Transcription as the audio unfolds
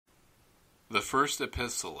The first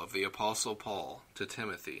epistle of the Apostle Paul to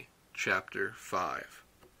Timothy, chapter 5.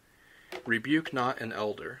 Rebuke not an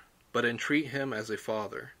elder, but entreat him as a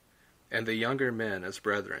father, and the younger men as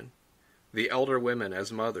brethren, the elder women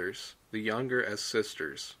as mothers, the younger as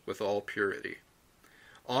sisters, with all purity.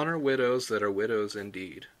 Honor widows that are widows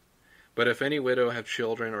indeed. But if any widow have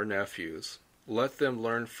children or nephews, let them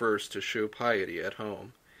learn first to show piety at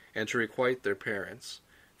home, and to requite their parents,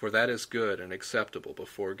 for that is good and acceptable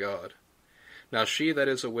before God. Now she that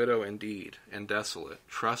is a widow indeed, and desolate,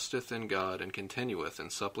 trusteth in God, and continueth in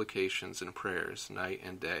supplications and prayers night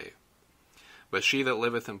and day. But she that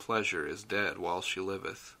liveth in pleasure is dead while she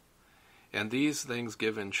liveth. And these things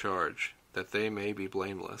give in charge, that they may be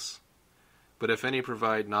blameless. But if any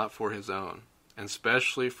provide not for his own, and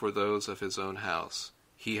specially for those of his own house,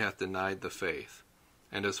 he hath denied the faith,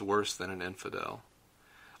 and is worse than an infidel.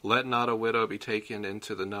 Let not a widow be taken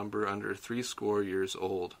into the number under 60 years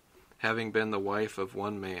old, having been the wife of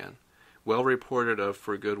one man, well reported of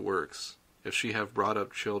for good works, if she have brought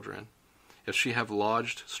up children, if she have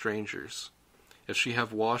lodged strangers, if she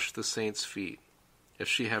have washed the saints' feet, if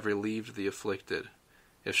she have relieved the afflicted,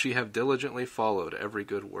 if she have diligently followed every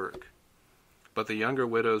good work. But the younger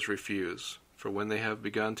widows refuse, for when they have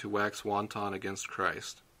begun to wax wanton against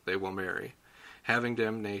Christ, they will marry, having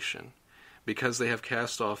damnation, because they have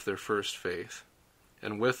cast off their first faith.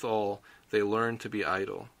 And withal they learn to be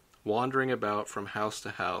idle, wandering about from house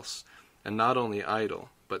to house, and not only idle,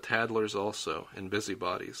 but tattlers also, and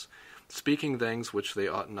busybodies, speaking things which they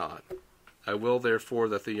ought not. I will therefore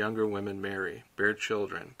that the younger women marry, bear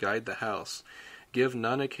children, guide the house, give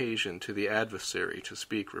none occasion to the adversary to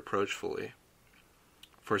speak reproachfully.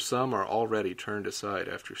 For some are already turned aside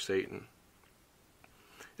after Satan.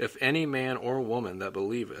 If any man or woman that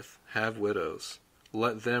believeth have widows,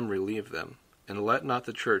 let them relieve them, and let not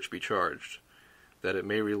the church be charged, that it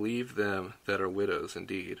may relieve them that are widows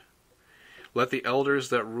indeed. Let the elders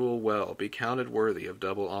that rule well be counted worthy of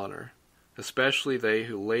double honor, especially they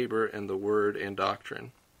who labor in the word and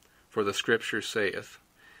doctrine. For the Scripture saith,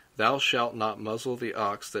 Thou shalt not muzzle the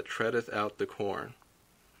ox that treadeth out the corn,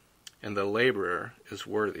 and the laborer is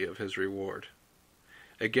worthy of his reward.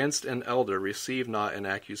 Against an elder receive not an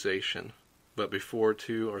accusation, but before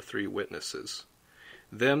 2 or 3 witnesses.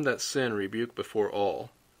 Them that sin rebuke before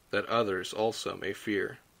all, that others also may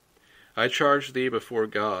fear. I charge thee before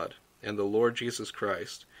God, and the Lord Jesus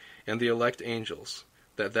Christ, and the elect angels,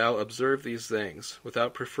 that thou observe these things,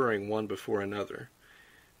 without preferring one before another,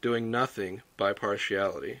 doing nothing by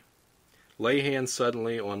partiality. Lay hands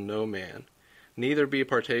suddenly on no man, neither be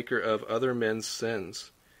partaker of other men's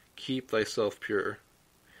sins. Keep thyself pure.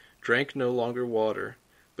 Drink no longer water,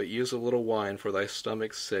 but use a little wine for thy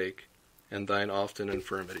stomach's sake, and thine often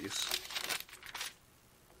infirmities.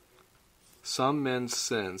 Some men's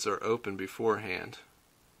sins are open beforehand,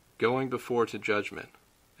 going before to judgment,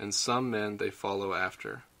 and some men they follow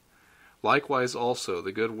after. Likewise also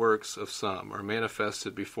the good works of some are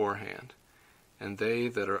manifested beforehand, and they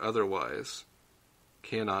that are otherwise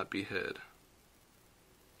cannot be hid.